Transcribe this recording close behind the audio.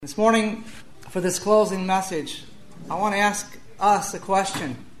This morning, for this closing message, I want to ask us a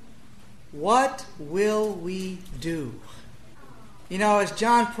question. What will we do? You know, as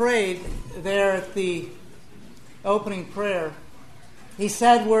John prayed there at the opening prayer, he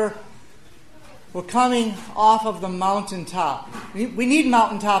said we're coming off of the mountaintop. We need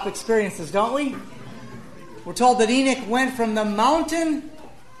mountaintop experiences, don't we? We're told that Enoch went from the mountain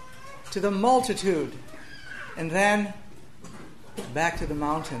to the multitude and then back to the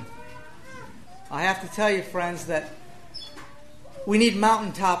mountain. I have to tell you, friends, that we need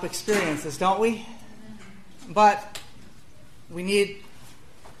mountaintop experiences, don't we? But we need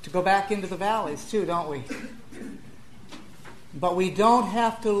to go back into the valleys too, don't we? But we don't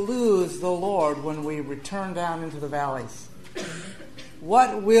have to lose the Lord when we return down into the valleys.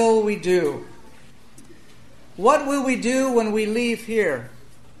 What will we do? What will we do when we leave here?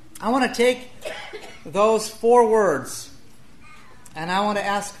 I want to take those 4 words and I want to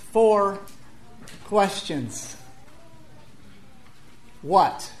ask 4 questions.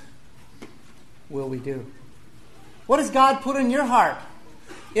 What will we do? What has God put in your heart?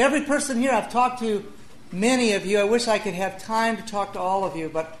 Every person here, I've talked to many of you. I wish I could have time to talk to all of you,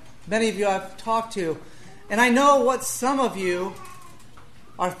 but many of you I've talked to. And I know what some of you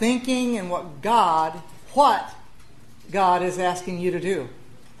are thinking and what God is asking you to do.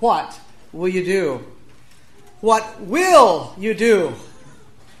 What will you do? What will you do?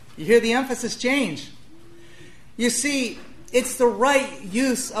 You hear the emphasis change. You see, it's the right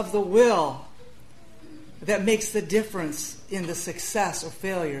use of the will that makes the difference in the success or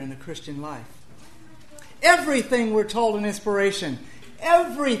failure in the Christian life. Everything, we're told in inspiration,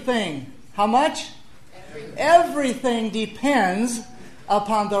 everything, how much? Everything depends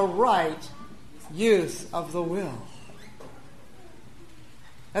upon the right use of the will.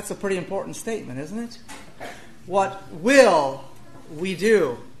 That's a pretty important statement, isn't it? What will we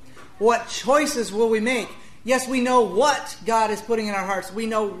do? What choices will we make? Yes, we know what God is putting in our hearts. We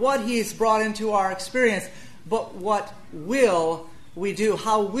know what He's brought into our experience. But what will we do?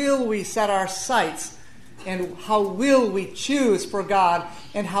 How will we set our sights? And how will we choose for God?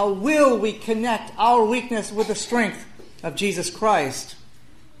 And how will we connect our weakness with the strength of Jesus Christ?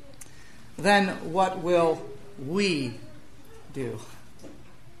 Then what will we do?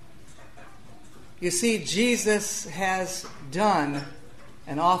 You see, Jesus has done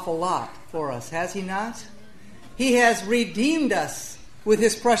an awful lot for us, has He not? He has redeemed us with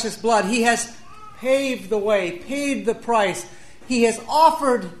His precious blood. He has paved the way, paid the price. He has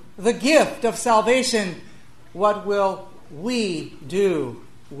offered the gift of salvation. What will we do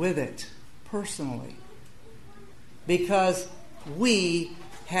with it personally? Because we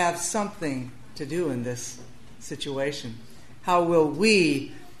have something to do in this situation. How will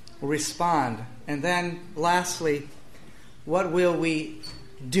we respond? And then, lastly, what will we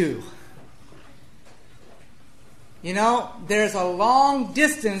do? You know, there's a long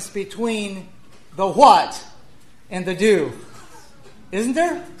distance between the what and the do. Isn't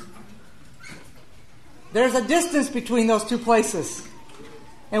there? There's a distance between those two places.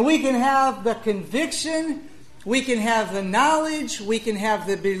 And we can have the conviction, we can have the knowledge, we can have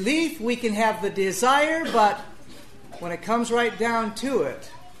the belief, we can have the desire, but when it comes right down to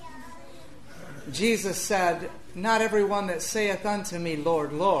it, Jesus said, "Not everyone that saith unto me,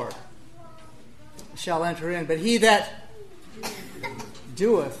 Lord, Lord, shall enter in, but he that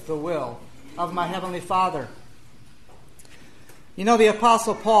doeth the will of my heavenly Father." You know, the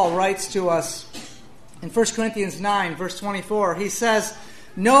Apostle Paul writes to us in 1 Corinthians 9, verse 24. He says,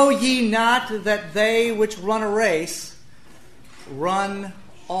 "Know ye not that they which run a race run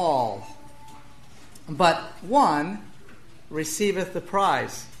all, but one receiveth the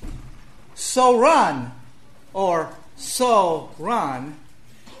prize? So run," or "so run,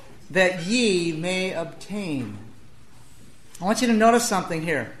 that ye may obtain." I want you to notice something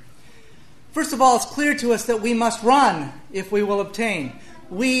here. First of all, it's clear to us that we must run if we will obtain.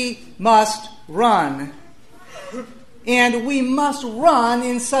 We must run. And we must run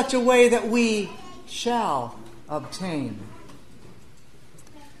in such a way that we shall obtain.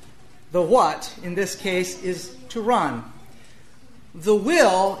 The what, in this case, is to run. The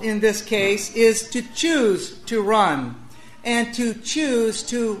will, in this case, is to choose to run. And to choose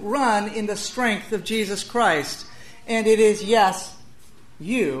to run in the strength of Jesus Christ. And it is, yes,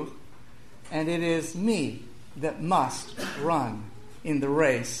 you, and it is me that must run in the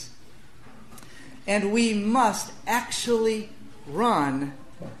race. And we must actually run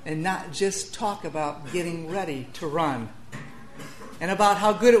and not just talk about getting ready to run. And about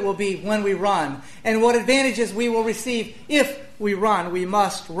how good it will be when we run. And what advantages we will receive if we run. We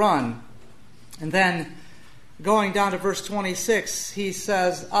must run. And then going down to verse 26, he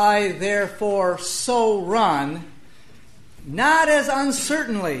says, I therefore so run, not as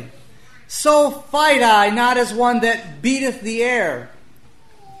uncertainly, so fight I, not as one that beateth the air,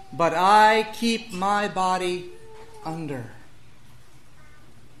 but I keep my body under.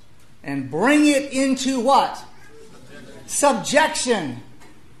 And bring it into what? Subjection.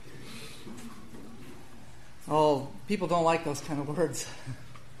 Oh, people don't like those kind of words.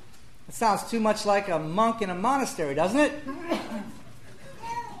 It sounds too much like a monk in a monastery, doesn't it?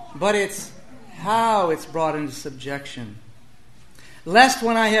 But it's how it's brought into subjection. Lest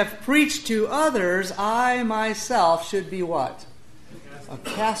when I have preached to others, I myself should be what? A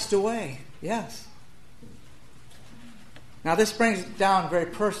castaway. Yes. Now this brings it down very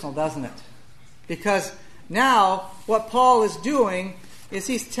personal, doesn't it? Because now what Paul is doing is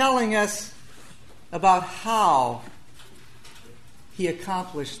he's telling us about how he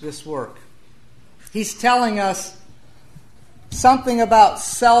accomplished this work. He's telling us something about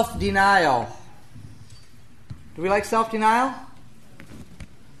self-denial. Do we like self-denial?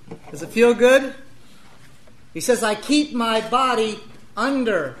 Does it feel good? He says, I keep my body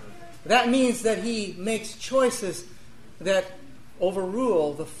under. That means that he makes choices that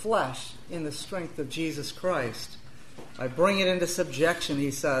overrule the flesh in the strength of Jesus Christ. I bring it into subjection,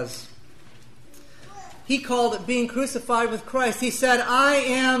 he says. He called it being crucified with Christ. He said, I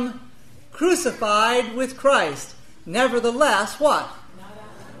am crucified with Christ. Nevertheless, what?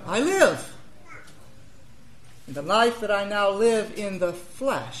 I live. And the life that I now live in the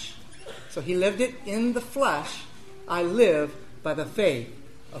flesh. So he lived it in the flesh. I live by the faith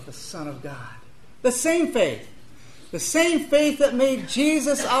of the Son of God. The same faith. The same faith that made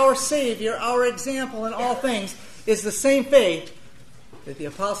Jesus our Savior, our example in all things, is the same faith that the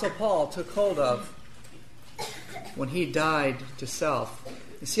Apostle Paul took hold of when he died to self.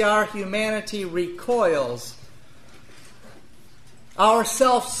 You see, our humanity recoils. Our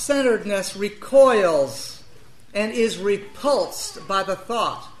self-centeredness recoils and is repulsed by the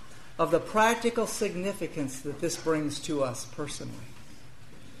thought of the practical significance that this brings to us personally.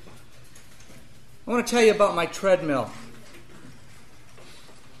 I want to tell you about my treadmill,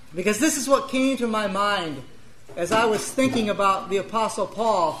 because this is what came to my mind as I was thinking about the Apostle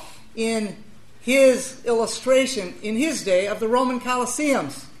Paul in his illustration in his day of the Roman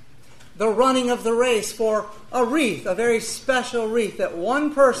Colosseums, the running of the race for a wreath, a very special wreath that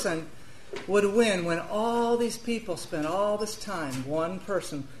one person would win. When all these people spent all this time, one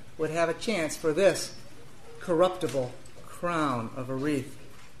person would have a chance for this corruptible crown of a wreath.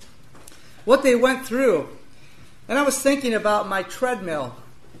 What they went through. And I was thinking about my treadmill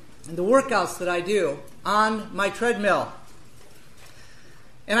and the workouts that I do on my treadmill.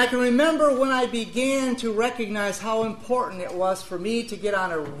 And I can remember when I began to recognize how important it was for me to get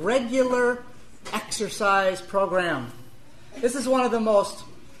on a regular exercise program. This is one of the most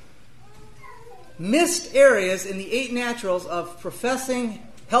missed areas in the 8 naturals of professing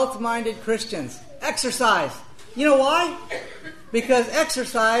health-minded Christians. Exercise. You know why? Because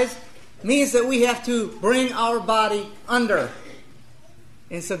exercise means that we have to bring our body under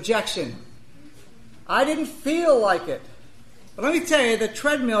in subjection. I didn't feel like it. But let me tell you, the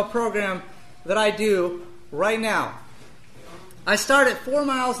treadmill program that I do right now, I start at 4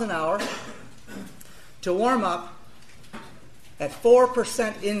 miles an hour to warm up at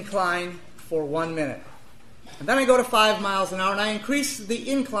 4% incline for 1 minute. And then I go to 5 miles an hour, and I increase the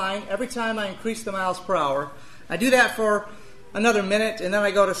incline every time I increase the miles per hour. I do that for another minute, and then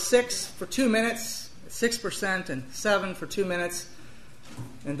I go to 6 for 2 minutes, 6%, and 7 for 2 minutes,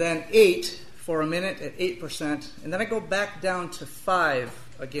 and then 8 for a minute at 8%, and then I go back down to 5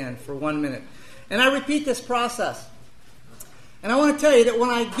 again for 1 minute. And I repeat this process. And I want to tell you that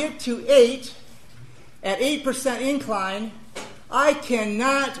when I get to 8, at 8% incline, I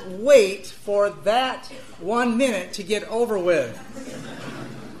cannot wait for that 1 minute to get over with.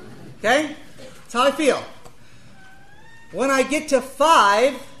 Okay? That's how I feel. When I get to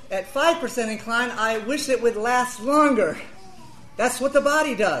 5, at 5% incline, I wish it would last longer. That's what the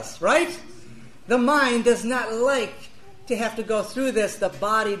body does, right? The mind does not like to have to go through this. The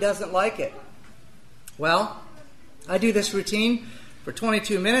body doesn't like it. Well, I do this routine for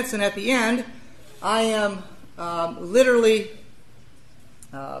 22 minutes, and at the end, I am literally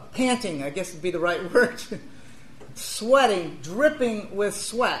panting, I guess would be the right word, sweating, dripping with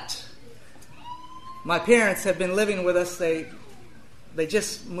sweat. My parents have been living with us. They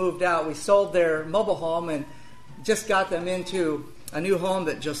just moved out. We sold their mobile home and just got them into a new home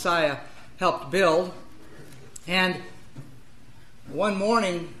that Josiah helped build. And one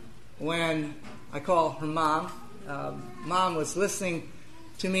morning when I call her mom, Mom was listening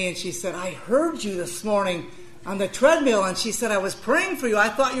to me and she said, I heard you this morning on the treadmill, and she said, I was praying for you. I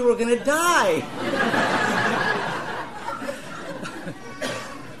thought you were going to die.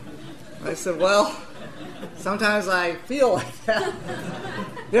 I said, well, sometimes I feel like that.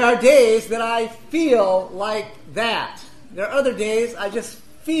 There are days that I feel like that. There are other days I just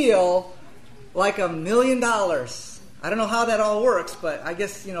feel like $1 million. I don't know how that all works, but I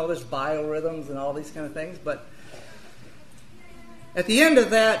guess, there's biorhythms and all these kind of things. But at the end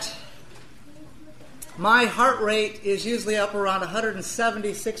of that, my heart rate is usually up around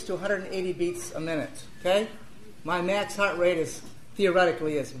 176 to 180 beats a minute. Okay? My max heart rate is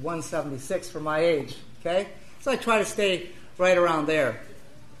theoretically 176 for my age. Okay? So I try to stay right around there.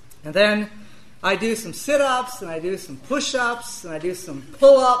 And then I do some sit-ups, and I do some push-ups, and I do some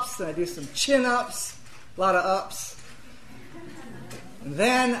pull-ups, and I do some chin-ups, a lot of ups. And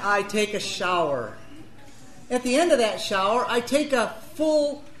then I take a shower. At the end of that shower, I take a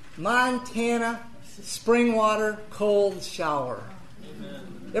full Montana spring water cold shower.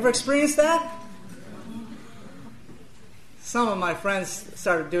 Amen. Ever experienced that? Some of my friends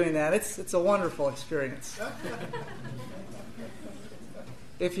started doing that. It's a wonderful experience.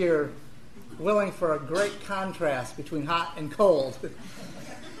 If you're willing for a great contrast between hot and cold.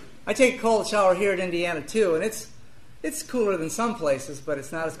 I take a cold shower here in Indiana too, and it's cooler than some places, but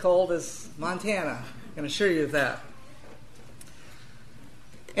it's not as cold as Montana. I can assure you of that.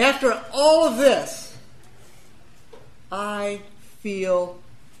 After all of this, I feel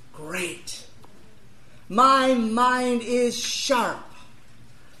great. My mind is sharp.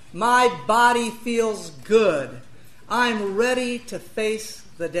 My body feels good. I'm ready to face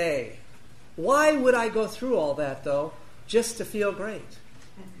the day. Why would I go through all that, though, just to feel great?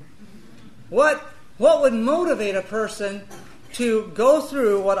 What would motivate a person to go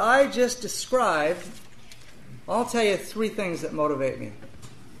through what I just described? I'll tell you 3 things that motivate me.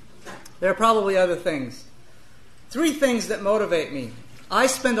 There are probably other things. 3 things that motivate me. I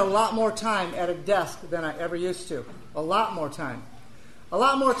spend a lot more time at a desk than I ever used to. A lot more time. A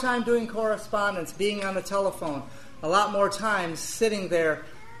lot more time doing correspondence, being on the telephone. A lot more time sitting there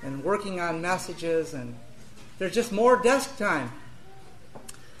and working on messages, and there's just more desk time.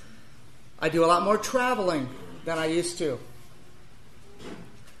 I do a lot more traveling than I used to.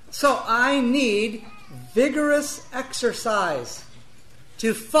 So I need vigorous exercise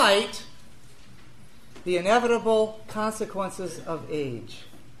to fight the inevitable consequences of age.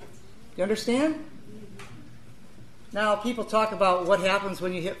 You understand? Now, people talk about what happens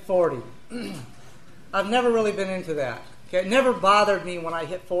when you hit 40. I've never really been into that. Okay? It never bothered me when I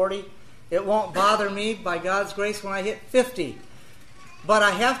hit 40. It won't bother me, by God's grace, when I hit 50. But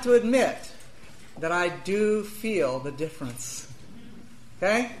I have to admit that I do feel the difference.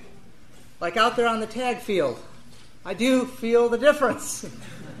 Okay? Like out there on the tag field, I do feel the difference.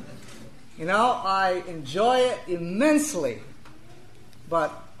 I enjoy it immensely.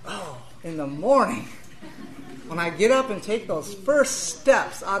 But, in the morning, when I get up and take those first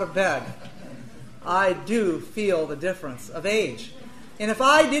steps out of bed, I do feel the difference of age. And if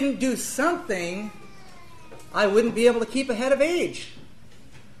I didn't do something, I wouldn't be able to keep ahead of age.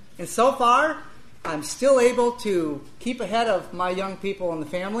 And so far, I'm still able to keep ahead of my young people in the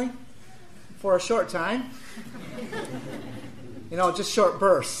family for a short time. Just short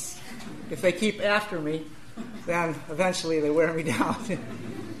bursts. If they keep after me, then eventually they wear me down.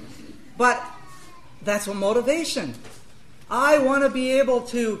 But that's what motivation. I want to be able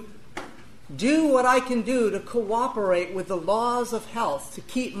to do what I can do to cooperate with the laws of health to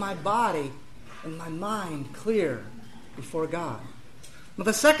keep my body and my mind clear before God. Well,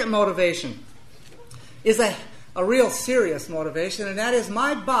 the second motivation is a real serious motivation, and that is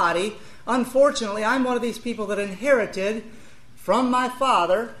my body. Unfortunately, I'm one of these people that inherited from my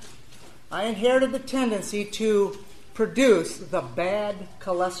father. I inherited the tendency to produce the bad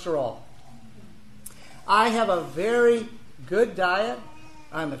cholesterol. I have a very good diet.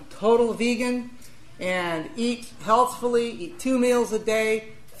 I'm a total vegan and eat healthfully, eat 2 meals a day,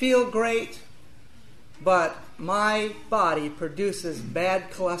 feel great, but my body produces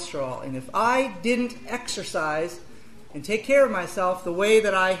bad cholesterol. And if I didn't exercise and take care of myself the way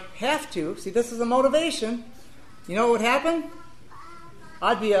that I have to, see, this is a motivation, you know what would happen?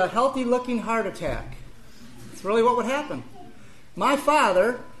 I'd be a healthy-looking heart attack. It's really what would happen. My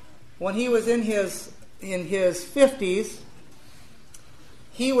father, when he was in his 50s,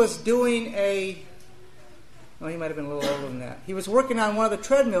 he was doing he might have been a little older than that. He was working on one of the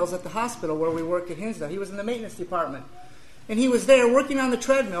treadmills at the hospital where we work at Hinsdale. He was in the maintenance department. And he was there working on the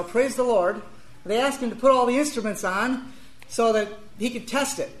treadmill, praise the Lord. They asked him to put all the instruments on so that he could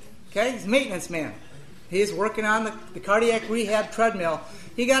test it. Okay? He's a maintenance man. He's working on the cardiac rehab treadmill.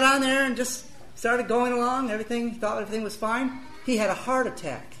 He got on there and just started going along, thought everything was fine. He had a heart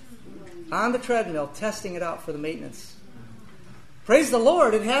attack on the treadmill, testing it out for the maintenance. Praise the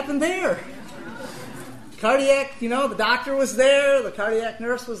Lord, it happened there. Cardiac, the doctor was there, the cardiac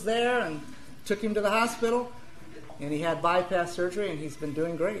nurse was there, and took him to the hospital. And he had bypass surgery, and he's been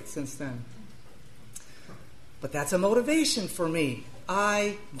doing great since then. But that's a motivation for me.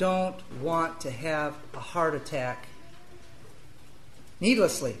 I don't want to have a heart attack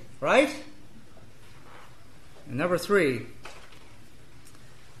needlessly, right? And number 3,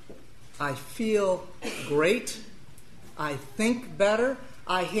 I feel great. I think better.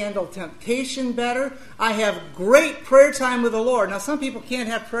 I handle temptation better. I have great prayer time with the Lord. Now, some people can't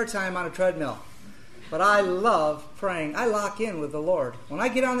have prayer time on a treadmill, but I love praying. I lock in with the Lord. When I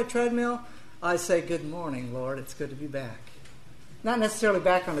get on the treadmill, I say, "Good morning, Lord. It's good to be back." Not necessarily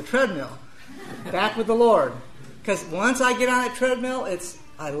back on the treadmill, back with the Lord. Because once I get on that treadmill,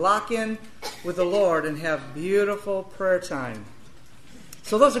 I lock in with the Lord and have beautiful prayer time.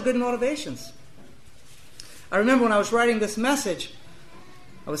 So those are good motivations. I remember when I was writing this message,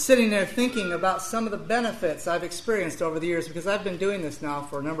 I was sitting there thinking about some of the benefits I've experienced over the years, because I've been doing this now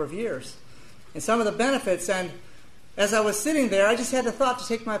for a number of years. And some of the benefits, and as I was sitting there, I just had the thought to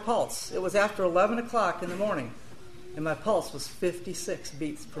take my pulse. It was after 11 o'clock in the morning, and my pulse was 56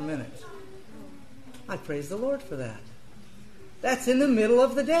 beats per minute. I praise the Lord for that. That's in the middle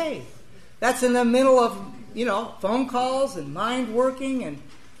of the day. That's in the middle of, phone calls and mind working, and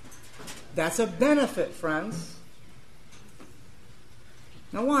that's a benefit, friends.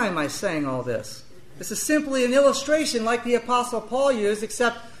 Now, why am I saying all this? This is simply an illustration like the Apostle Paul used,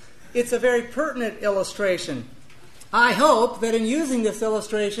 except it's a very pertinent illustration. I hope that in using this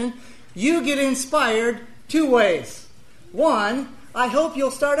illustration, you get inspired 2 ways. 1, I hope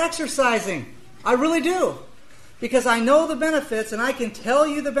you'll start exercising. I really do. Because I know the benefits, and I can tell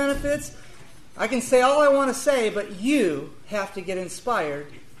you the benefits. I can say all I want to say, but you have to get inspired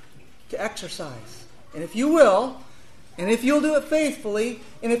to exercise. And if you will, and if you'll do it faithfully,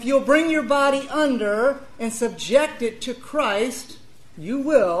 and if you'll bring your body under and subject it to Christ, you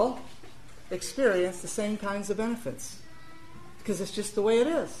will experience the same kinds of benefits. Because it's just the way it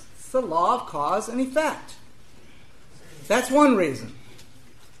is. It's the law of cause and effect. That's one reason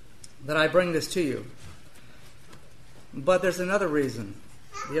that I bring this to you. But there's another reason.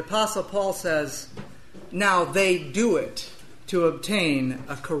 The Apostle Paul says, now they do it to obtain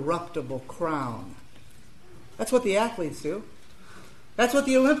a corruptible crown. That's what the athletes do. That's what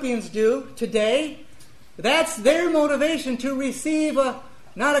the Olympians do today. That's their motivation to receive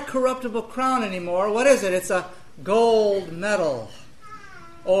not a corruptible crown anymore. What is it? It's a gold medal,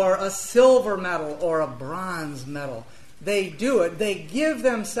 or a silver medal, or a bronze medal. They do it. They give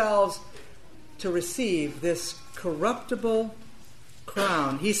themselves to receive this corruptible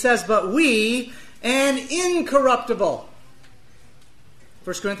crown. He says, but we an incorruptible.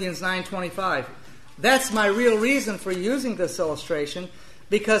 1 Corinthians 9:25. That's my real reason for using this illustration,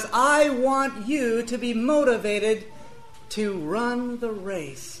 because I want you to be motivated to run the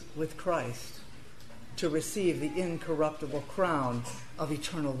race with Christ, to receive the incorruptible crown of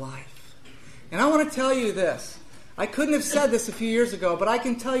eternal life. And I want to tell you this. I couldn't have said this a few years ago, but I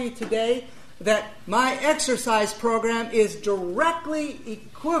can tell you today that my exercise program is directly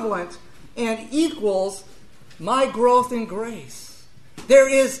equivalent and equals my growth in grace.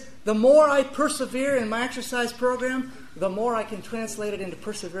 The more I persevere in my exercise program, the more I can translate it into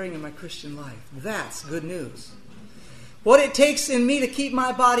persevering in my Christian life. That's good news. What it takes in me to keep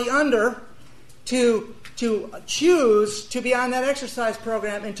my body under, to choose to be on that exercise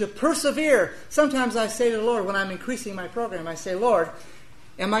program and to persevere. Sometimes I say to the Lord, when I'm increasing my program, I say, Lord,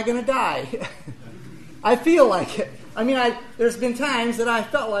 am I going to die? I feel like it. There's been times that I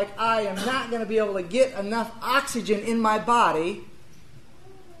felt like I am not going to be able to get enough oxygen in my body.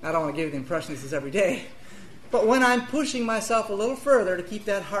 I don't want to give you the impression this is every day. But when I'm pushing myself a little further to keep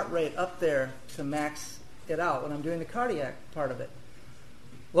that heart rate up there to max it out, when I'm doing the cardiac part of it.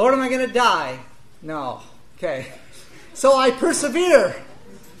 Lord, am I going to die? No. Okay. So I persevere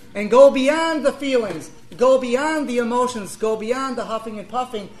and go beyond the feelings, go beyond the emotions, go beyond the huffing and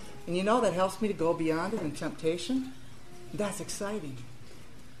puffing. And that helps me to go beyond it in temptation. That's exciting.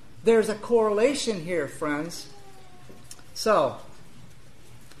 There's a correlation here, friends. So,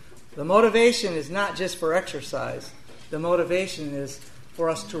 the motivation is not just for exercise. The motivation is for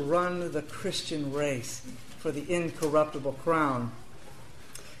us to run the Christian race for the incorruptible crown.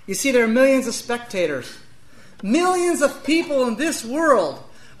 You see, there are millions of spectators. Millions of people in this world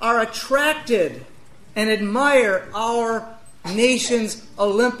are attracted and admire our nation's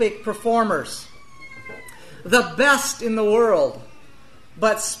Olympic performers. The best in the world.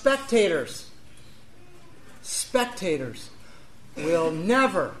 But spectators, spectators will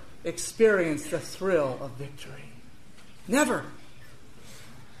never experience the thrill of victory. Never.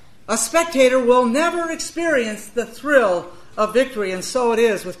 A spectator will never experience the thrill of victory, and so it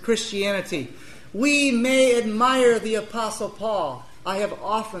is with Christianity. We may admire the Apostle Paul. I have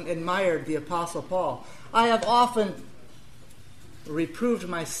often admired the Apostle Paul. I have often reproved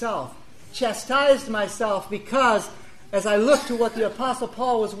myself, chastised myself, because as I look to what the Apostle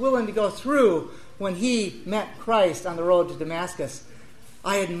Paul was willing to go through when he met Christ on the road to Damascus,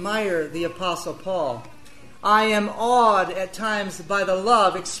 I admire the Apostle Paul. I am awed at times by the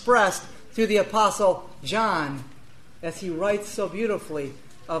love expressed through the Apostle John as he writes so beautifully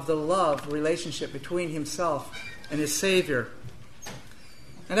of the love relationship between himself and his Savior.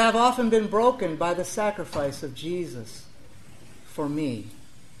 And I've often been broken by the sacrifice of Jesus for me.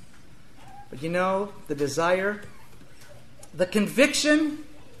 But you know, the desire, the conviction,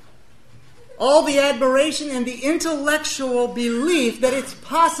 all the admiration and the intellectual belief that it's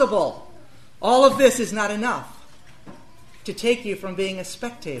possible, all of this is not enough to take you from being a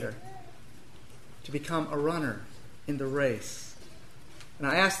spectator to become a runner in the race. And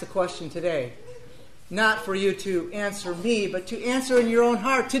I ask the question today, not for you to answer me, but to answer in your own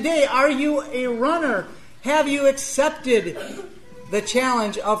heart. Today, are you a runner? Have you accepted the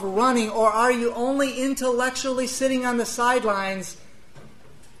challenge of running, or are you only intellectually sitting on the sidelines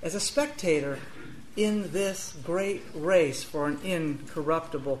as a spectator in this great race for an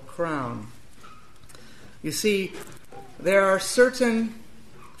incorruptible crown? You see, there are certain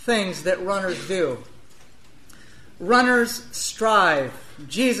things that runners do. Runners strive.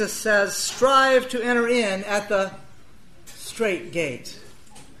 Jesus says, strive to enter in at the strait gate.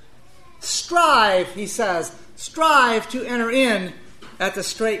 Strive, he says, strive to enter in at the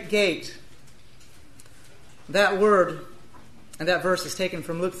strait gate. That word and that verse is taken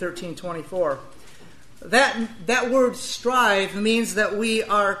from Luke 13:24. That word strive means that we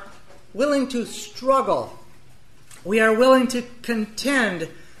are willing to struggle. We are willing to contend,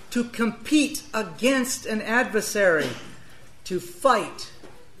 to compete against an adversary, to fight,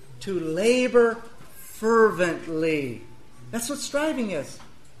 to labor fervently. That's what striving is.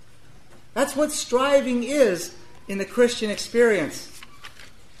 That's what striving is in the Christian experience.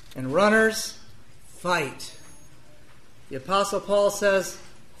 And runners fight. The Apostle Paul says,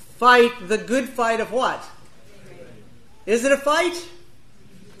 fight the good fight of what? Is it a fight?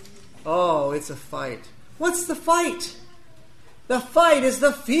 Oh, it's a fight. What's the fight? The fight is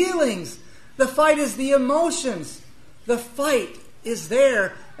the feelings. The fight is the emotions. The fight is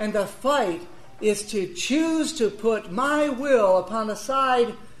there, and the fight is to choose to put my will upon the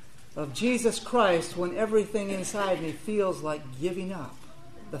side of Jesus Christ when everything inside me feels like giving up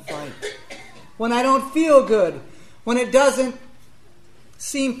the fight. When I don't feel good, when it doesn't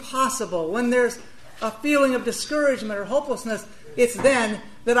seem possible, when there's a feeling of discouragement or hopelessness, it's then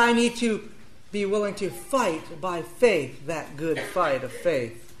that I need to be willing to fight by faith, that good fight of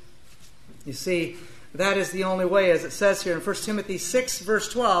faith. You see, that is the only way, as it says here in 1 Timothy 6, verse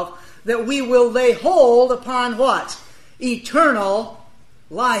 12, that we will lay hold upon what? Eternal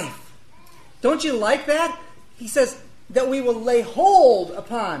life. Don't you like that? He says that we will lay hold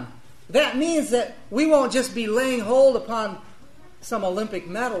upon. That means that we won't just be laying hold upon some Olympic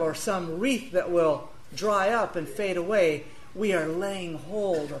medal or some wreath that will dry up and fade away. We are laying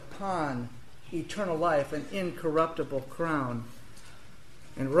hold upon eternal life, an incorruptible crown.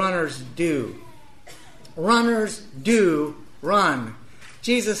 And runners do. Runners do run.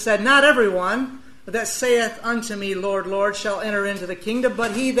 Jesus said, not everyone that saith unto me, Lord, Lord, shall enter into the kingdom,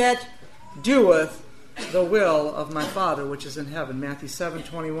 but he that doeth the will of my Father which is in heaven. Matthew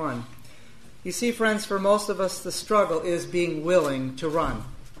 7:21. You see, friends, for most of us, the struggle is being willing to run.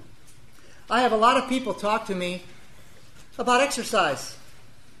 I have a lot of people talk to me about exercise.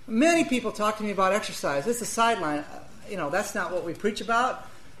 Many people talk to me about exercise. It's a sideline. That's not what we preach about.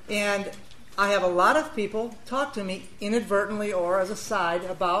 And I have a lot of people talk to me inadvertently or as a side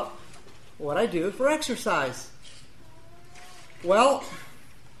about what I do for exercise. Well,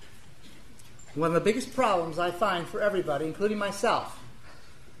 one of the biggest problems I find for everybody, including myself,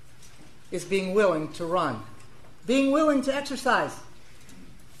 is being willing to run. Being willing to exercise.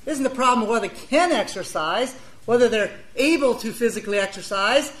 Isn't the problem whether they can exercise, whether they're able to physically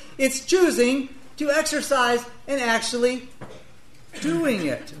exercise. It's choosing to exercise and actually doing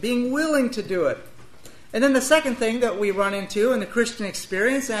it, being willing to do it. And then the second thing that we run into in the Christian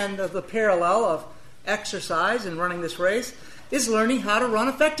experience and the parallel of exercise and running this race is learning how to run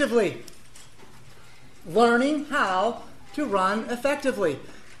effectively. Learning how to run effectively.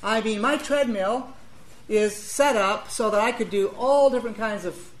 I mean, my treadmill is set up so that I could do all different kinds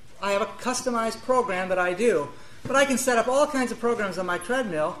of I have a customized program that I do. But I can set up all kinds of programs on my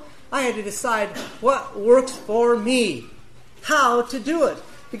treadmill. I had to decide what works for me, how to do it.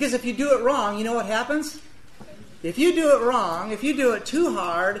 Because if you do it wrong, you know what happens? If you do it wrong, if you do it too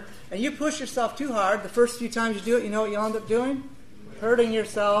hard, and you push yourself too hard, the first few times you do it, you know what you'll end up doing? Hurting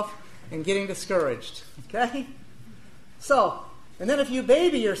yourself and getting discouraged. Okay? So, and then if you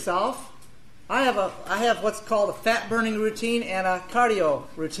baby yourself, I have what's called a fat burning routine and a cardio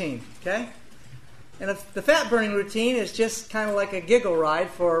routine. Okay? And the fat burning routine is just kind of like a giggle ride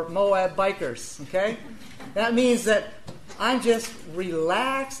for Moab bikers. Okay? That means that I'm just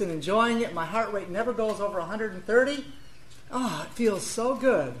relaxed and enjoying it. My heart rate never goes over 130. Oh, it feels so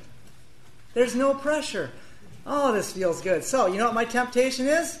good. There's no pressure. Oh, this feels good. So, you know what my temptation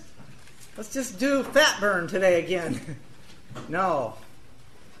is? Let's just do fat burn today again. No.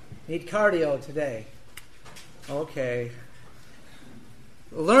 Need cardio today. Okay.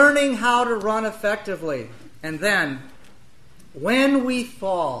 Learning how to run effectively. And then, when we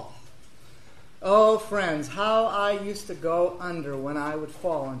fall. Oh, friends, how I used to go under when I would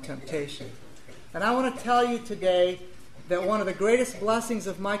fall in temptation. And I want to tell you today that one of the greatest blessings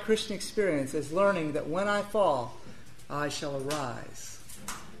of my Christian experience is learning that when I fall, I shall arise.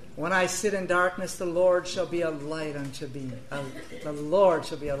 When I sit in darkness, the Lord shall be a light unto me. The Lord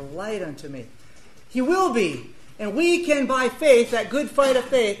shall be a light unto me. He will be. And we can, by faith, that good fight of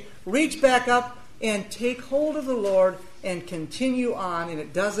faith, reach back up and take hold of the Lord and continue on. And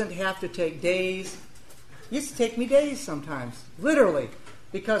it doesn't have to take days. It used to take me days sometimes, literally.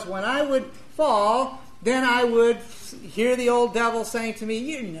 Because when I would fall, then I would hear the old devil saying to me,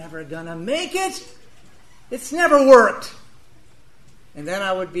 "You're never going to make it. It's never worked." And then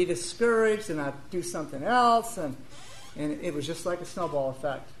I would be discouraged and I'd do something else. And it was just like a snowball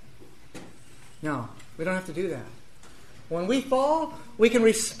effect. No, we don't have to do that. When we fall, we can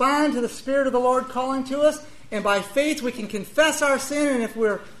respond to the Spirit of the Lord calling to us. And by faith, we can confess our sin. And if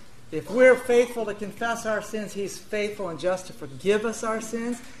we're faithful to confess our sins, He's faithful and just to forgive us our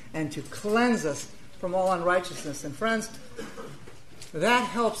sins and to cleanse us from all unrighteousness. And friends, that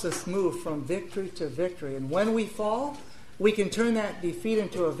helps us move from victory to victory. And when we fall, we can turn that defeat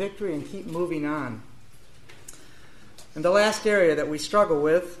into a victory and keep moving on. And the last area that we struggle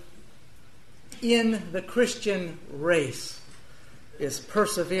with in the Christian race is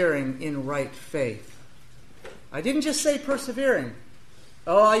persevering in right faith. I didn't just say persevering.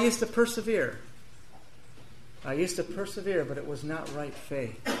 Oh, I used to persevere. I used to persevere, but it was not right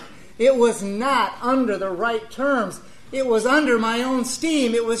faith. It was not under the right terms. It was under my own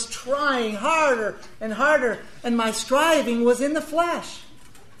steam. It was trying harder and harder, and my striving was in the flesh.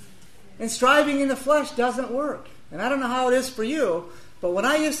 And striving in the flesh doesn't work. And I don't know how it is for you, but when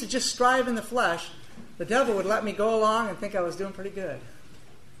I used to just strive in the flesh, the devil would let me go along and think I was doing pretty good.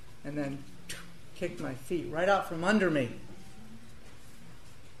 And then kick my feet right out from under me.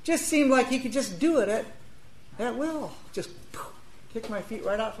 Just seemed like he could just do it at will. Just kick my feet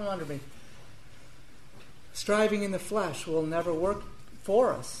right out from under me. Striving in the flesh will never work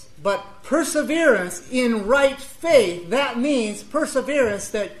for us. But perseverance in right faith, that means perseverance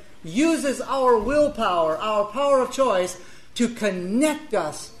that uses our willpower, our power of choice, to connect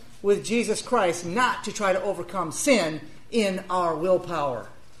us with Jesus Christ, not to try to overcome sin in our willpower.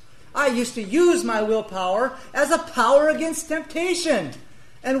 I used to use my willpower as a power against temptation.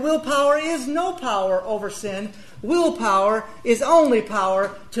 And willpower is no power over sin. Willpower is only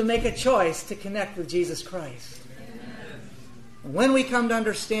power to make a choice to connect with Jesus Christ. Amen. When we come to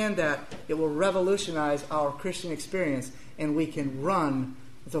understand that, it will revolutionize our Christian experience, and we can run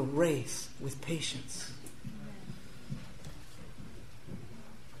the race with patience.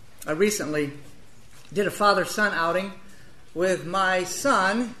 I recently did a father-son outing with my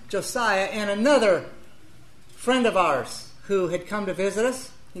son, Josiah, and another friend of ours who had come to visit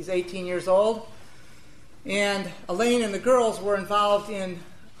us. He's 18 years old. And Elaine and the girls were involved in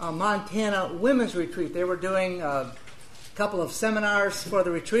a Montana women's retreat. They were doing a couple of seminars for the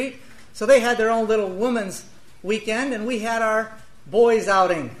retreat. So they had their own little women's weekend, and we had our boys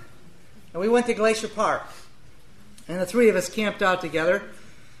outing. And we went to Glacier Park. And the three of us camped out together.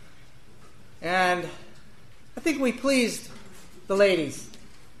 And I think we pleased the ladies,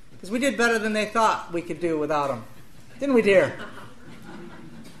 because we did better than they thought we could do without them. Didn't we, dear?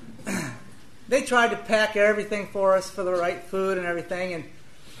 They tried to pack everything for us for the right food and everything.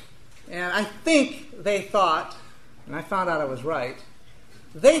 And I think they thought, and I found out I was right,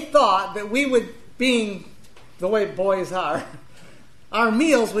 they thought that we would, being the way boys are, our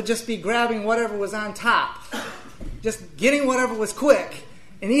meals would just be grabbing whatever was on top. Just getting whatever was quick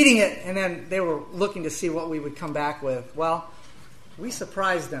and eating it, and then they were looking to see what we would come back with. Well, we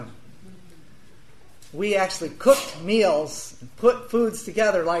surprised them. We actually cooked meals and put foods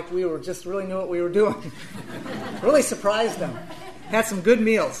together like we were just really knew what we were doing. Really surprised them. Had some good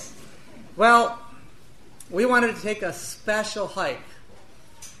meals. Well, we wanted to take a special hike.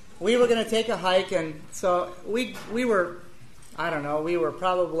 We were going to take a hike, and so we were, we were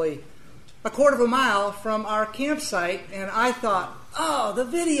probably a quarter of a mile from our campsite, and I thought, oh, the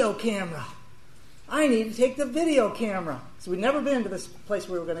video camera. I need to take the video camera. So we'd never been to this place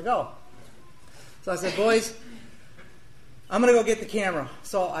we were going to go. So I said, boys, I'm going to go get the camera.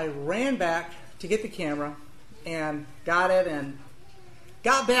 So I ran back to get the camera and got it and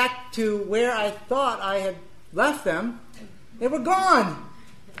got back to where I thought I had left them. They were gone.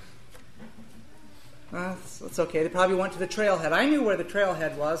 That's okay. They probably went to the trailhead. I knew where the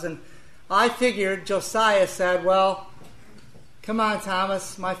trailhead was, and I figured Josiah said, well, come on,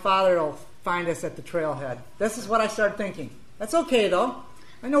 Thomas, my father will find us at the trailhead. This is what I started thinking. That's okay, though.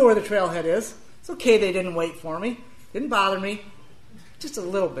 I know where the trailhead is. It's okay they didn't wait for me. Didn't bother me. Just a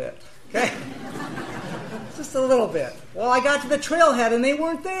little bit. Okay? Just a little bit. Well, I got to the trailhead and they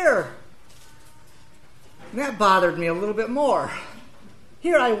weren't there. And that bothered me a little bit more.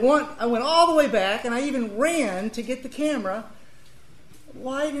 Here I went all the way back, and I even ran to get the camera.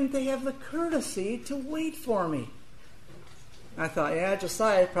 Why didn't they have the courtesy to wait for me? I thought, yeah,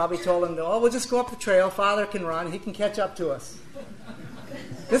 Josiah probably told them, oh, we'll just go up the trail. Father can run. He can catch up to us.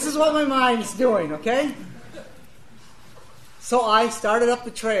 This is what my mind's doing, okay? So I started up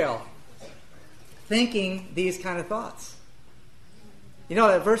the trail thinking these kind of thoughts. You know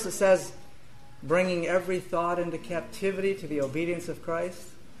that verse that says, bringing every thought into captivity to the obedience of Christ?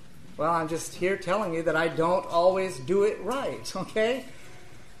 Well, I'm just here telling you that I don't always do it right, okay?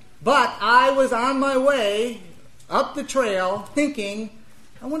 But I was on my way up the trail thinking,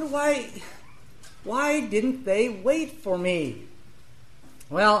 I wonder why didn't they wait for me?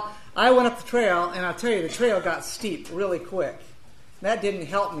 Well, I went up the trail, and I'll tell you, the trail got steep really quick. That didn't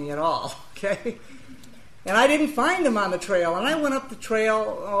help me at all, okay? And I didn't find them on the trail, and I went up the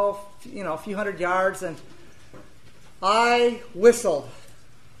trail, a few hundred yards, and I whistled.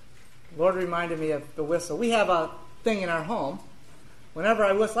 The Lord reminded me of the whistle. We have a thing in our home. Whenever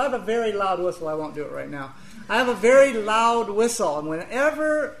I whistle, I have a very loud whistle. I won't do it right now. I have a very loud whistle, and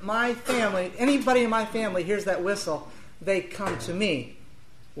whenever anybody in my family hears that whistle, they come to me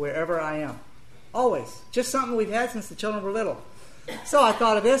wherever I am. Always. Just something we've had since the children were little. So I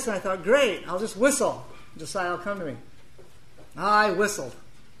thought of this, and I thought, great, I'll just whistle. Josiah will come to me. I whistled.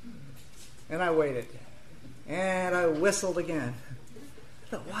 And I waited. And I whistled again. I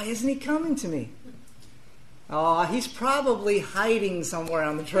thought, why isn't he coming to me? Oh, he's probably hiding somewhere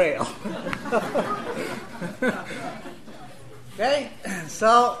on the trail. Okay?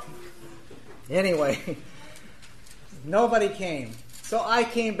 So, anyway, nobody came. So I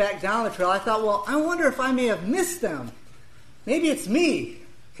came back down the trail. I thought, well, I wonder if I may have missed them. Maybe it's me.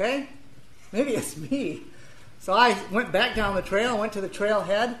 Okay? Maybe it's me. So I went back down the trail, went to the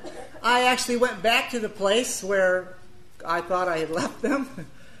trailhead. I actually went back to the place where I thought I had left them.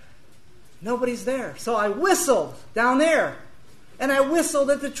 Nobody's there. So I whistled down there. And I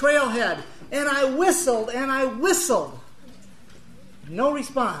whistled at the trailhead. And I whistled and I whistled. No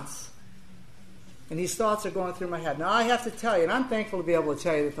response. And these thoughts are going through my head. Now I have to tell you, and I'm thankful to be able to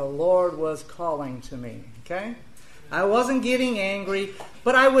tell you that the Lord was calling to me. Okay? I wasn't getting angry,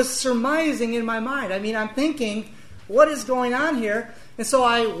 but I was surmising in my mind. I mean, I'm thinking, what is going on here? And so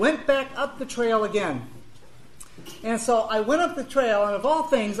I went back up the trail again. And so I went up the trail, and of all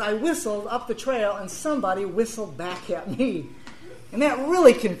things, I whistled up the trail, and somebody whistled back at me. And that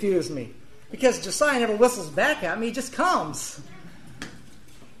really confused me, because Josiah never whistles back at me, he just comes.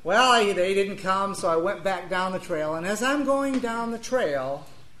 Well, they didn't come, so I went back down the trail, and as I'm going down the trail,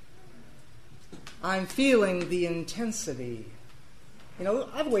 I'm feeling the intensity. You know,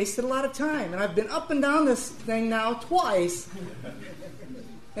 I've wasted a lot of time, and I've been up and down this thing now twice,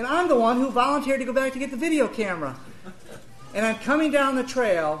 and I'm the one who volunteered to go back to get the video camera. And I'm coming down the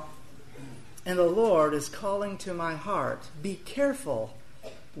trail, and the Lord is calling to my heart, be careful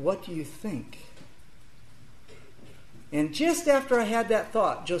what you think. And just after I had that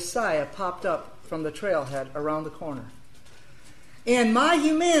thought, Josiah popped up from the trailhead around the corner. And my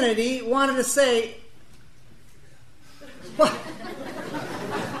humanity wanted to say, what?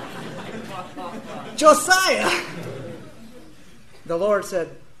 Josiah! The Lord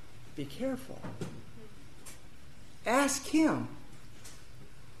said, be careful. Ask him.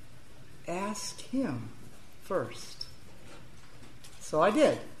 Ask him first. So I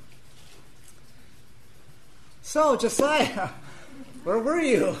did. So, Josiah, where were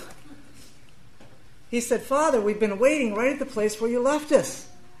you? He said, Father, we've been waiting right at the place where you left us.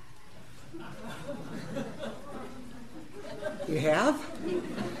 You have?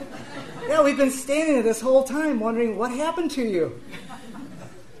 Yeah, we've been standing there this whole time wondering what happened to you.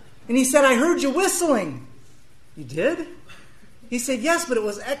 And he said, I heard you whistling. You did? He said, yes, but it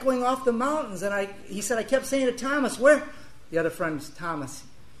was echoing off the mountains. And he said, I kept saying to Thomas, where? The other friend was Thomas.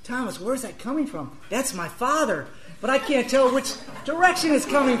 Thomas, where's that coming from? That's my father. But I can't tell which direction it's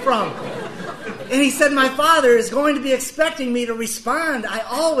coming from. And he said, my father is going to be expecting me to respond. I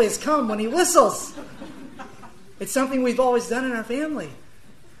always come when he whistles. It's something we've always done in our family.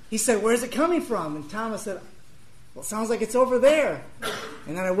 He said, where's it coming from? And Thomas said, well, it sounds like it's over there.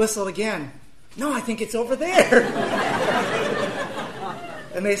 And then I whistled again. No, I think it's over there.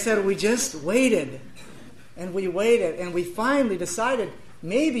 And they said, we just waited. And we waited. And we finally decided,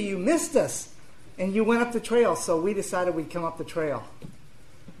 maybe you missed us. And you went up the trail. So we decided we'd come up the trail.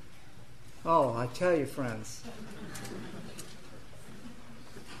 Oh, I tell you, friends.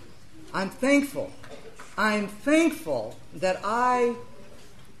 I'm thankful. I'm thankful that I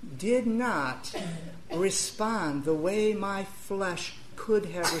did not respond the way my flesh could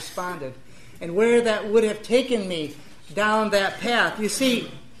have responded and where that would have taken me down that path. You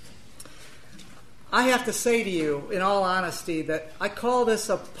see, I have to say to you, in all honesty, that I call this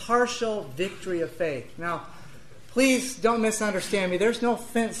a partial victory of faith. Now, please don't misunderstand me. There's no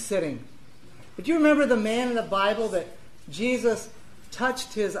fence sitting. But do you remember the man in the Bible that Jesus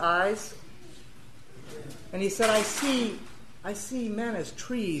touched his eyes? And he said, I see men as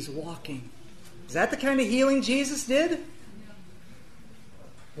trees walking. Is that the kind of healing Jesus did?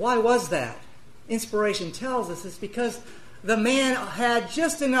 Why was that? Inspiration tells us it's because the man had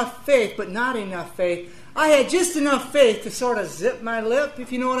just enough faith, but not enough faith. I had just enough faith to sort of zip my lip,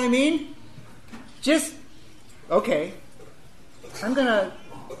 if you know what I mean. Okay.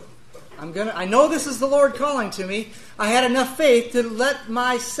 I know this is the Lord calling to me. I had enough faith to let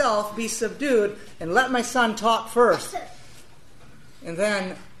myself be subdued and let my son talk first. And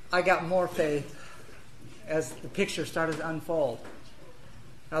then I got more faith as the picture started to unfold.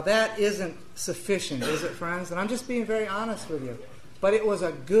 Now that isn't sufficient, is it, friends? And I'm just being very honest with you. But it was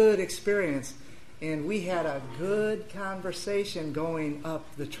a good experience. And we had a good conversation going up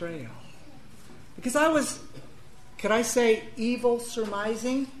the trail. Because I was, could I say, evil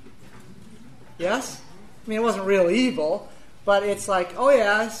surmising? Yes? I mean, it wasn't real evil. But it's like, oh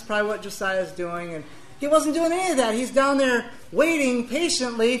yeah, that's probably what Josiah's doing. And he wasn't doing any of that. He's down there waiting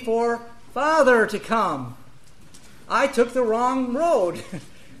patiently for Father to come. I took the wrong road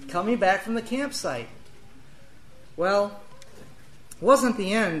coming back from the campsite. Well, it wasn't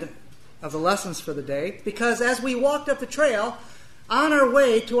the end of the lessons for the day, because as we walked up the trail on our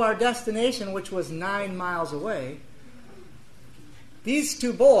way to our destination, which was 9 miles away, these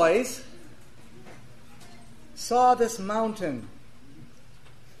two boys saw this mountain.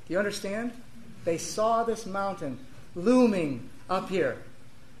 Do you understand? They saw this mountain looming up here.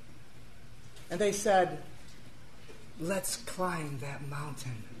 And they said, let's climb that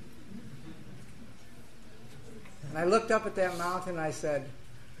mountain. And I looked up at that mountain and I said,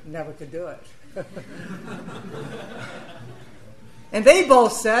 never could do it. And they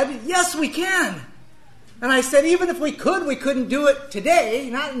both said, yes, we can. And I said, even if we could, we couldn't do it today,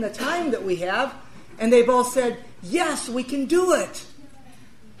 not in the time that we have. And they both said, yes, we can do it.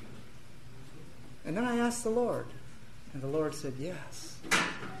 And then I asked the Lord, and the Lord said, yes.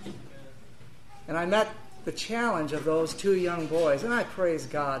 And I met the challenge of those two young boys, and I praise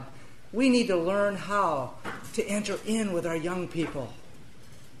God. We need to learn how to enter in with our young people.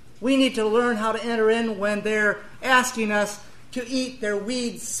 We need to learn how to enter in when they're asking us to eat their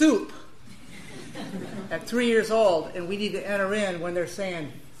weed soup at 3 years old, and we need to enter in when they're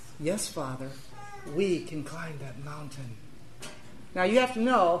saying, yes, Father, we can climb that mountain. Now, you have to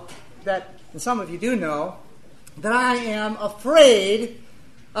know that, and some of you do know, that I am afraid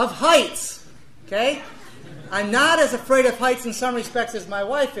of heights. Okay? I'm not as afraid of heights in some respects as my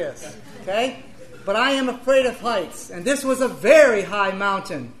wife is. Okay? But I am afraid of heights. And this was a very high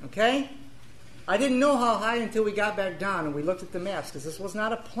mountain. Okay? I didn't know how high until we got back down and we looked at the maps, because this was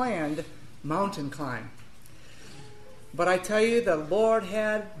not a planned mountain climb. But I tell you, the Lord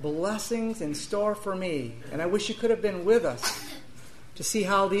had blessings in store for me. And I wish you could have been with us to see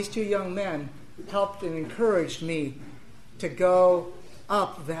how these two young men helped and encouraged me to go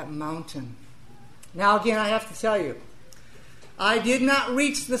up that mountain. Now again, I have to tell you, I did not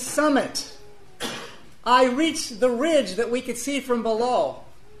reach the summit. I reached the ridge that we could see from below,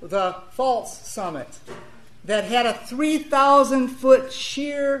 the false summit, that had a 3,000-foot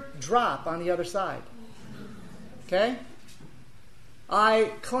sheer drop on the other side. Okay?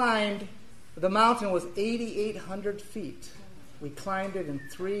 I climbed The mountain was 8,800 feet. We climbed it in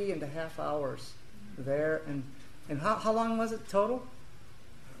 3.5 hours there. And how long was it total?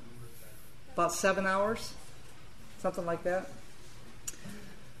 About 7 hours? Something like that.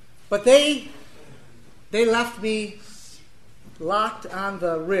 But they left me locked on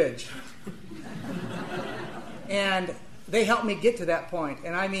the ridge. And they helped me get to that point.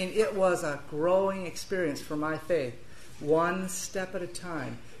 And I mean, it was a growing experience for my faith, one step at a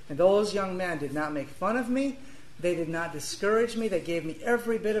time. And those young men did not make fun of me. They did not discourage me. They gave me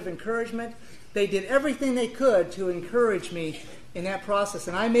every bit of encouragement. They did everything they could to encourage me in that process.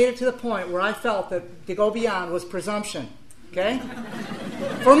 And I made it to the point where I felt that to go beyond was presumption. Okay?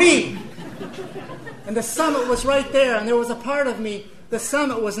 For me. And the summit was right there. And there was a part of me, the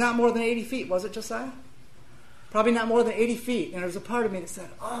summit was not more than 80 feet. Was it, Josiah? Probably not more than 80 feet. And there was a part of me that said,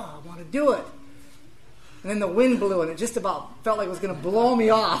 oh, I want to do it. And then the wind blew, and it just about felt like it was going to blow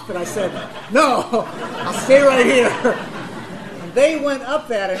me off. And I said, no, I'll stay right here. And they went up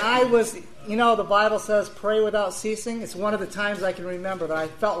that, and I was, the Bible says pray without ceasing. It's one of the times I can remember that I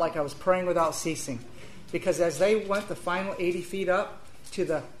felt like I was praying without ceasing. Because as they went the final 80 feet up to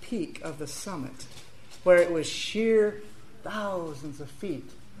the peak of the summit, where it was sheer thousands of feet,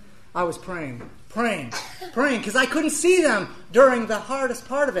 I was praying, because I couldn't see them during the hardest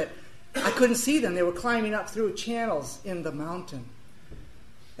part of it. I couldn't see them. They were climbing up through channels in the mountain.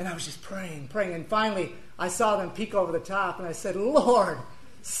 And I was just praying. And finally, I saw them peek over the top, and I said, Lord,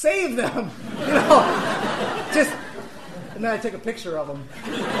 save them. And then I took a picture of them.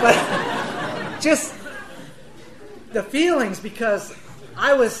 But just the feelings, because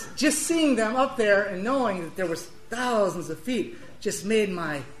I was just seeing them up there and knowing that there was thousands of feet, just made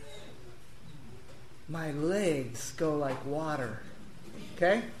my legs go like water.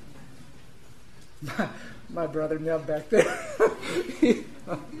 Okay? My brother Neb back there,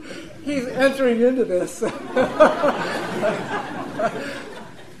 he's entering into this.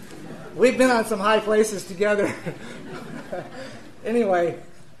 We've been on some high places together. Anyway,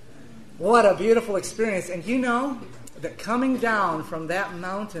 what a beautiful experience. And you know that coming down from that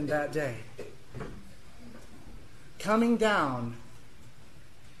mountain that day, coming down,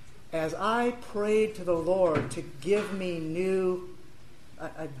 as I prayed to the Lord to give me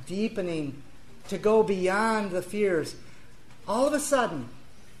a deepening, to go beyond the fears, all of a sudden,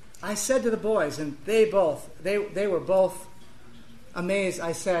 I said to the boys, and they were both amazed.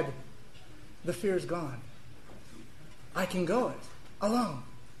 I said, the fear's gone. I can go it alone.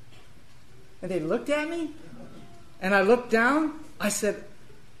 And they looked at me, and I looked down. I said,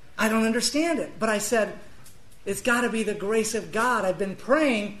 I don't understand it. But I said, it's got to be the grace of God. I've been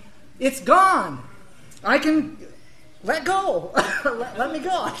praying. It's gone. I can let go. Let me go.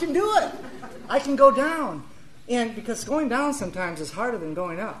 I can do it. I can go down. And because going down sometimes is harder than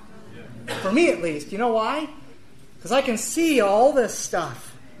going up. For me at least. You know why? Because I can see all this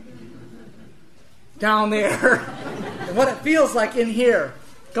stuff down there. And what it feels like in here.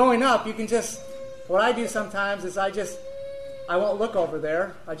 Going up, you can just, what I do sometimes is I won't look over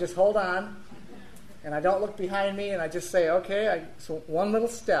there. I just hold on. And I don't look behind me. And I just say, okay, so one little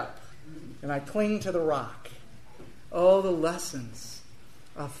step. And I cling to the rock. Oh, the lessons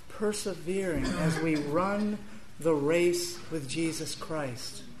of persevering as we run the race with Jesus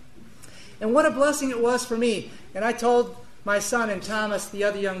Christ. And what a blessing it was for me. And I told my son and Thomas, the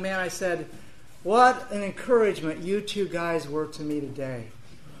other young man, I said, what an encouragement you two guys were to me today.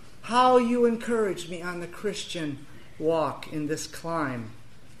 How you encouraged me on the Christian walk in this climb.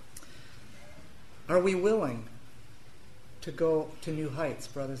 Are we willing to go to new heights,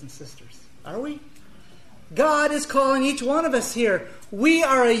 brothers and sisters? Are we? God is calling each one of us here. We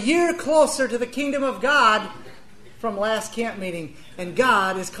are a year closer to the kingdom of God from last camp meeting, and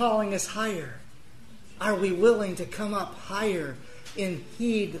God is calling us higher. Are we willing to come up higher and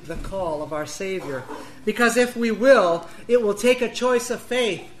heed the call of our Savior? Because if we will, it will take a choice of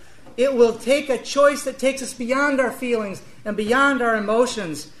faith. It will take a choice that takes us beyond our feelings and beyond our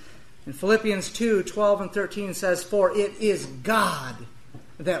emotions. In Philippians 2:12 and 13 says, for it is God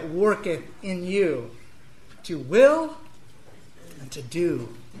that worketh in you to will and to do.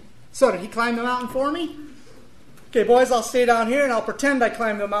 So did he climb the mountain for me? Okay, boys, I'll stay down here and I'll pretend I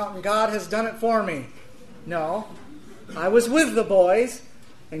climbed the mountain. God has done it for me. No. I was with the boys,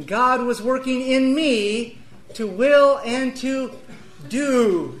 and God was working in me to will and to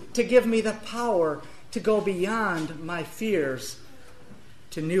do, to give me the power to go beyond my fears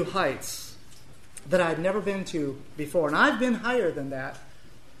to new heights that I'd never been to before. And I've been higher than that.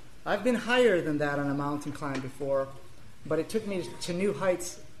 I've been higher than that on a mountain climb before, but it took me to new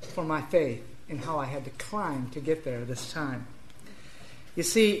heights for my faith and how I had to climb to get there this time. You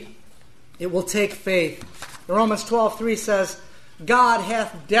see, It will take faith. Romans 12:3 says, God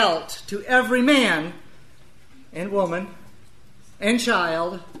hath dealt to every man and woman and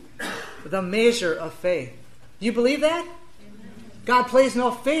child the measure of faith. Do you believe that? God plays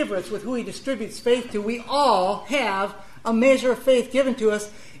no favorites with who He distributes faith to. We all have a measure of faith given to us.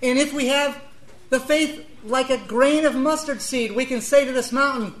 And if we have the faith like a grain of mustard seed, we can say to this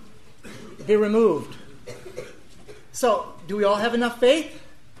mountain, be removed. So, do we all have enough faith?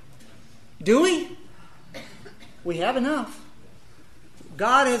 Do we? We have enough.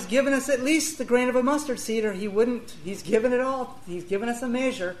 God has given us at least the grain of a mustard seed, or He's given it all. He's given us a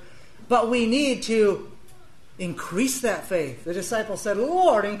measure. But we need to increase that faith. The disciples said,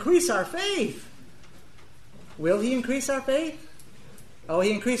 Lord, increase our faith. Will He increase our faith? Oh,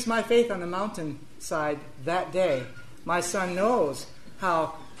 He increased my faith on the mountainside that day. My son knows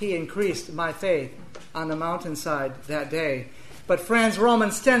how He increased my faith on the mountainside that day. But friends,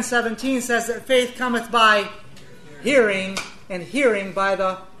 Romans 10:17 says that faith cometh by hearing, and hearing by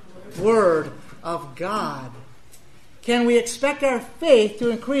the Word of God. Can we expect our faith to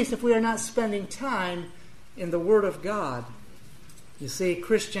increase if we are not spending time in the Word of God? You see,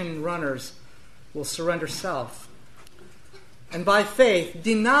 Christian runners will surrender self, and by faith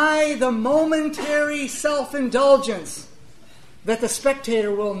deny the momentary self-indulgence that the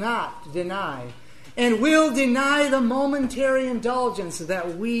spectator will not deny, and will deny the momentary indulgence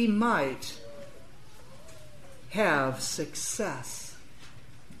that we might have success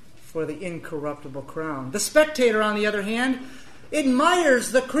for the incorruptible crown. The spectator, on the other hand,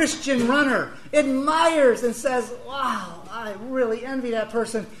 admires the Christian runner, admires and says, wow, I really envy that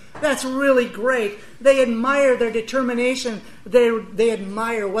person. That's really great. They admire their determination. They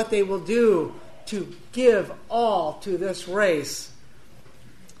admire what they will do to give all to this race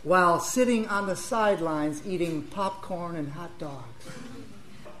while sitting on the sidelines eating popcorn and hot dogs.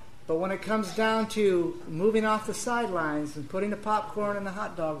 But when it comes down to moving off the sidelines and putting the popcorn and the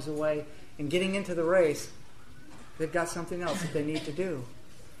hot dogs away and getting into the race, they've got something else that they need to do.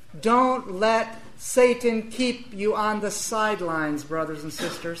 Don't let Satan keep you on the sidelines, brothers and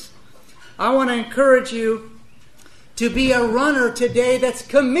sisters. I want to encourage you to be a runner today that's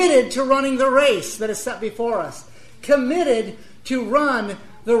committed to running the race that is set before us. Committed to run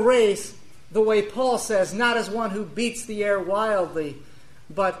the race the way Paul says, not as one who beats the air wildly,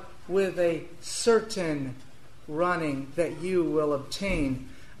 but with a certain running that you will obtain.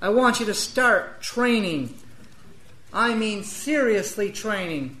 I want you to start training. I mean seriously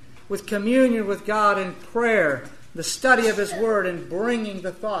training with communion with God and prayer, the study of His Word, and bringing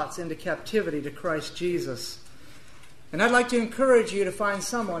the thoughts into captivity to Christ Jesus. And I'd like to encourage you to find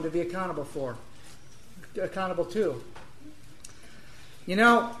someone to be accountable to. You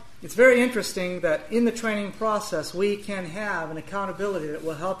know, it's very interesting that in the training process we can have an accountability that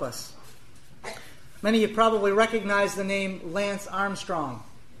will help us. Many of you probably recognize the name Lance Armstrong.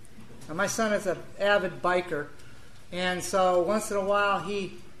 Now, my son is an avid biker, and so once in a while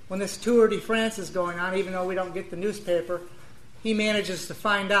when this Tour de France is going on, even though we don't get the newspaper, he manages to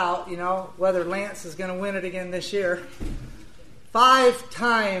find out, whether Lance is going to win it again this year.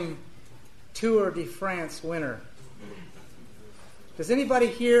 5-time Tour de France winner. Does anybody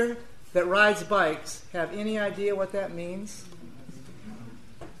here that rides bikes have any idea what that means?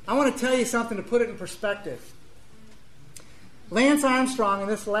 I want to tell you something to put it in perspective. Lance Armstrong in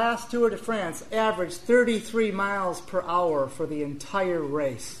this last Tour de France averaged 33 miles per hour for the entire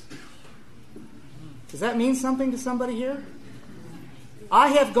race. Does that mean something to somebody here? I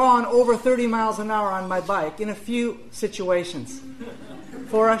have gone over 30 miles an hour on my bike in a few situations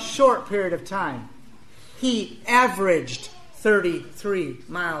for a short period of time. He averaged 33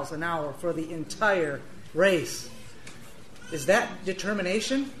 miles an hour for the entire race. Is that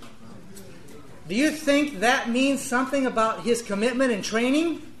determination? Do you think that means something about his commitment and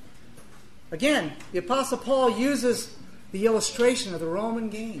training? Again, the Apostle Paul uses the illustration of the Roman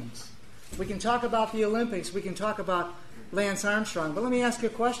games. We can talk about the Olympics. We can talk about Lance Armstrong. But let me ask you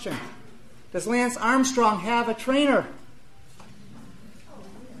a question. Does Lance Armstrong have a trainer?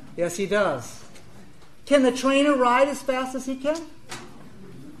 Yes, he does. Can the trainer ride as fast as he can?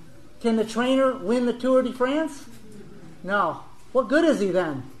 Can the trainer win the Tour de France? No. What good is he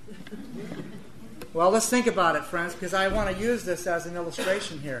then? Well, let's think about it, friends, because I want to use this as an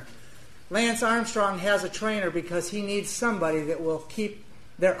illustration here. Lance Armstrong has a trainer because he needs somebody that will keep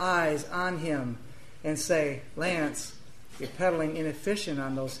their eyes on him and say, Lance, you're pedaling inefficient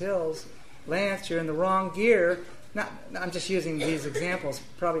on those hills. Lance, you're in the wrong gear. I'm just using these examples.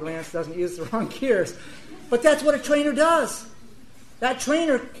 Probably Lance doesn't use the wrong gears. But that's what a trainer does. That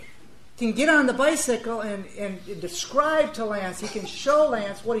trainer can get on the bicycle and describe to Lance, he can show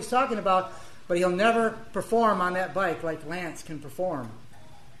Lance what he's talking about, but he'll never perform on that bike like Lance can perform.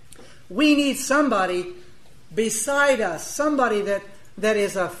 We need somebody beside us, somebody that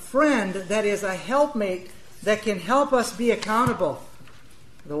is a friend, that is a helpmate, that can help us be accountable.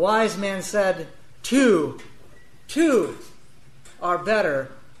 The wise man said, two are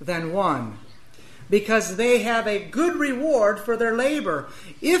better than one, because they have a good reward for their labor.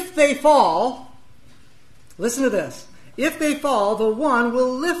 If they fall, listen to this, if they fall, the one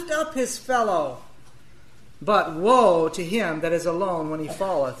will lift up his fellow. But woe to him that is alone when he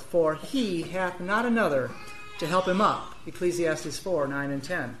falleth, for he hath not another to help him up. Ecclesiastes 4, 9 and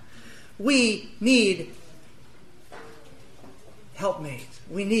 10. We need helpmate.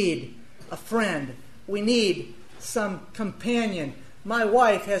 We need a friend. We need some companion. My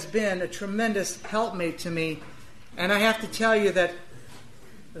wife has been a tremendous helpmate to me, and I have to tell you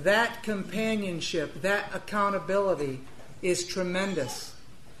that companionship, that accountability is tremendous.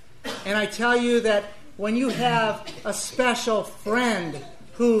 And I tell you that when you have a special friend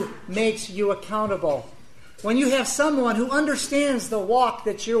who makes you accountable, when you have someone who understands the walk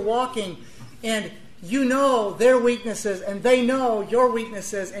that you're walking, and you know their weaknesses and they know your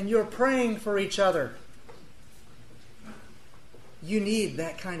weaknesses, and you're praying for each other, you need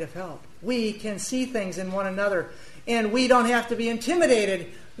that kind of help. We can see things in one another, and we don't have to be intimidated.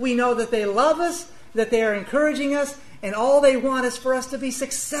 We know that they love us, that they are encouraging us, and all they want is for us to be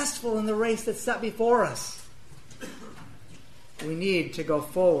successful in the race that's set before us. We need to go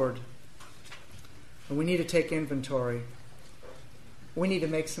forward, and we need to take inventory. We need to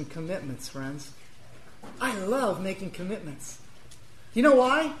make some commitments, friends. I love making commitments. You know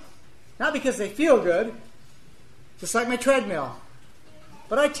why? Not because they feel good, just like my treadmill.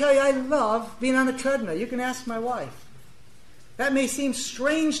 But I tell you, I love being on the treadmill. You can ask my wife. That may seem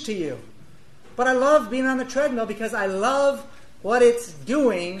strange to you, but I love being on the treadmill because I love what it's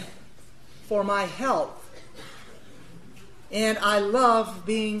doing for my health. And I love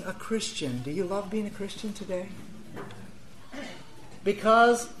being a Christian. Do you love being a Christian today?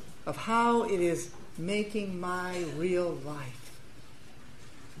 Because of how it is making my real life.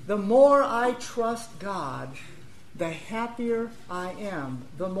 The more I trust God, the happier I am,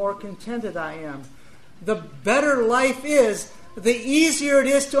 the more contented I am. The better life is, the easier it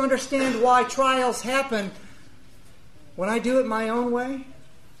is to understand why trials happen when I do it my own way.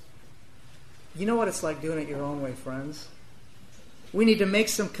 You know what it's like doing it your own way, friends. We need to make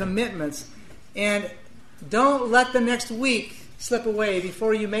some commitments, and don't let the next week slip away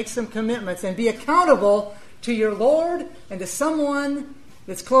before you make some commitments and be accountable to your Lord and to someone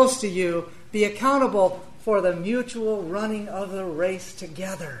that's close to you. Be accountable for the mutual running of the race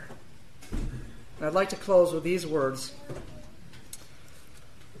together. And I'd like to close with these words.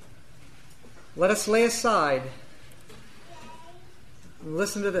 Let us lay aside,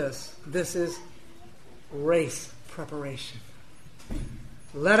 listen to this, this is race preparation.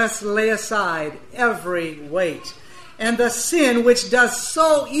 Let us lay aside every weight and the sin which does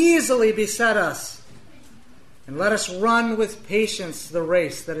so easily beset us, and let us run with patience the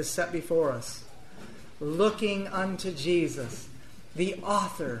race that is set before us, looking unto Jesus, the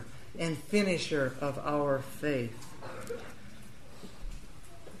author and finisher of our faith.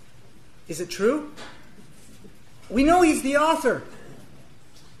 Is it true? We know He's the author.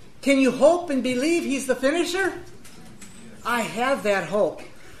 Can you hope and believe He's the finisher? I have that hope.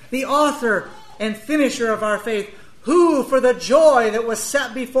 The author and finisher of our faith, who for the joy that was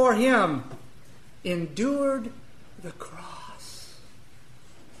set before Him endured the cross.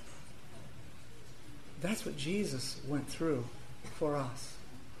 That's what Jesus went through for us.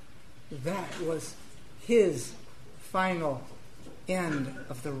 That was His final end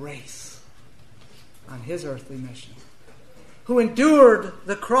of the race on His earthly mission. Who endured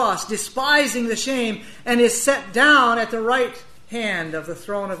the cross, despising the shame, and is set down at the right hand of the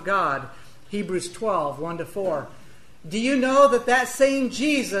throne of God. Hebrews 12, 1-4. Do you know that same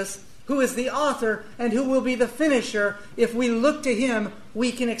Jesus, who is the author and who will be the finisher, if we look to Him,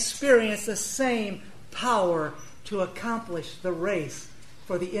 we can experience the same power to accomplish the race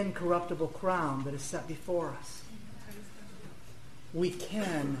for the incorruptible crown that is set before us. We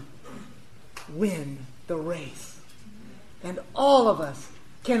can win the race. And all of us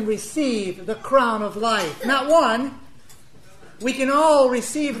can receive the crown of life. Not one. We can all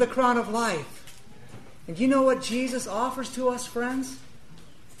receive the crown of life. And you know what Jesus offers to us, friends?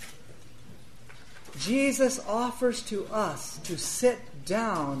 Jesus offers to us to sit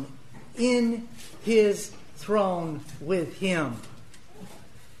down in His throne with Him.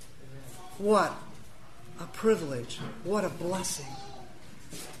 What a privilege. What a blessing.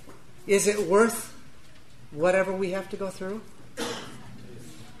 Is it worth whatever we have to go through?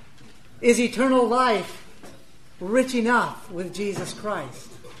 Is eternal life rich enough with Jesus Christ?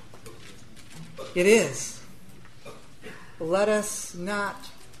 It is. Let us not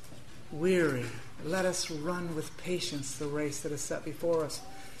weary. Let us run with patience the race that is set before us.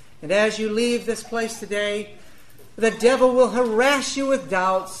 And as you leave this place today, the devil will harass you with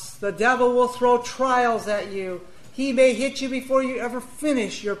doubts. The devil will throw trials at you. He may hit you before you ever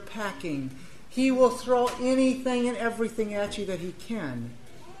finish your packing. He will throw anything and everything at you that he can.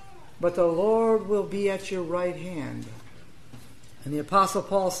 But the Lord will be at your right hand. And the Apostle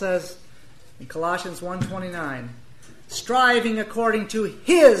Paul says in Colossians 1:29, striving according to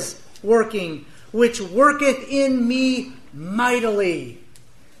his working, which worketh in me mightily.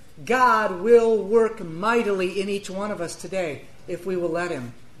 God will work mightily in each one of us today if we will let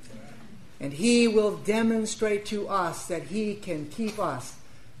him. And he will demonstrate to us that he can keep us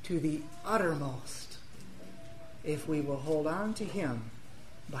to the uttermost if we will hold on to him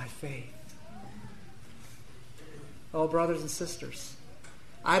by faith. Oh, brothers and sisters,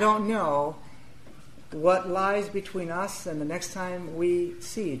 I don't know what lies between us and the next time we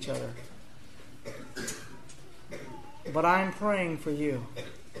see each other. But I'm praying for you.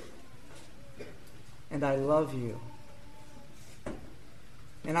 And I love you.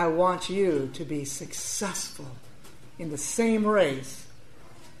 And I want you to be successful in the same race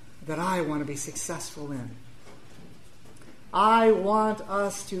that I want to be successful in. I want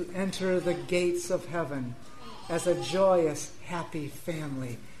us to enter the gates of heaven as a joyous, happy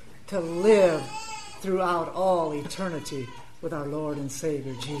family, to live throughout all eternity with our Lord and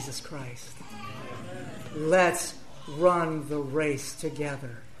Savior, Jesus Christ. Let's run the race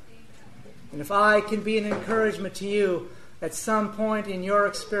together. And if I can be an encouragement to you at some point in your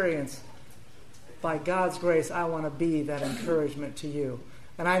experience, by God's grace, I want to be that encouragement to you.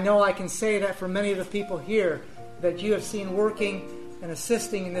 And I know I can say that for many of the people here that you have seen working and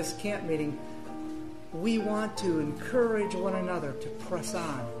assisting in this camp meeting. We want to encourage one another to press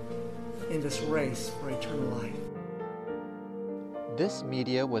on in this race for eternal life. This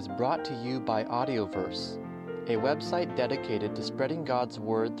media was brought to you by Audioverse, a website dedicated to spreading God's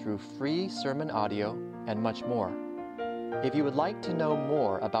Word through free sermon audio and much more. If you would like to know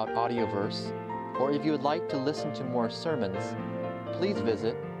more about Audioverse, or if you would like to listen to more sermons, please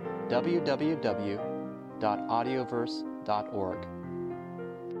visit www.audioverse.org.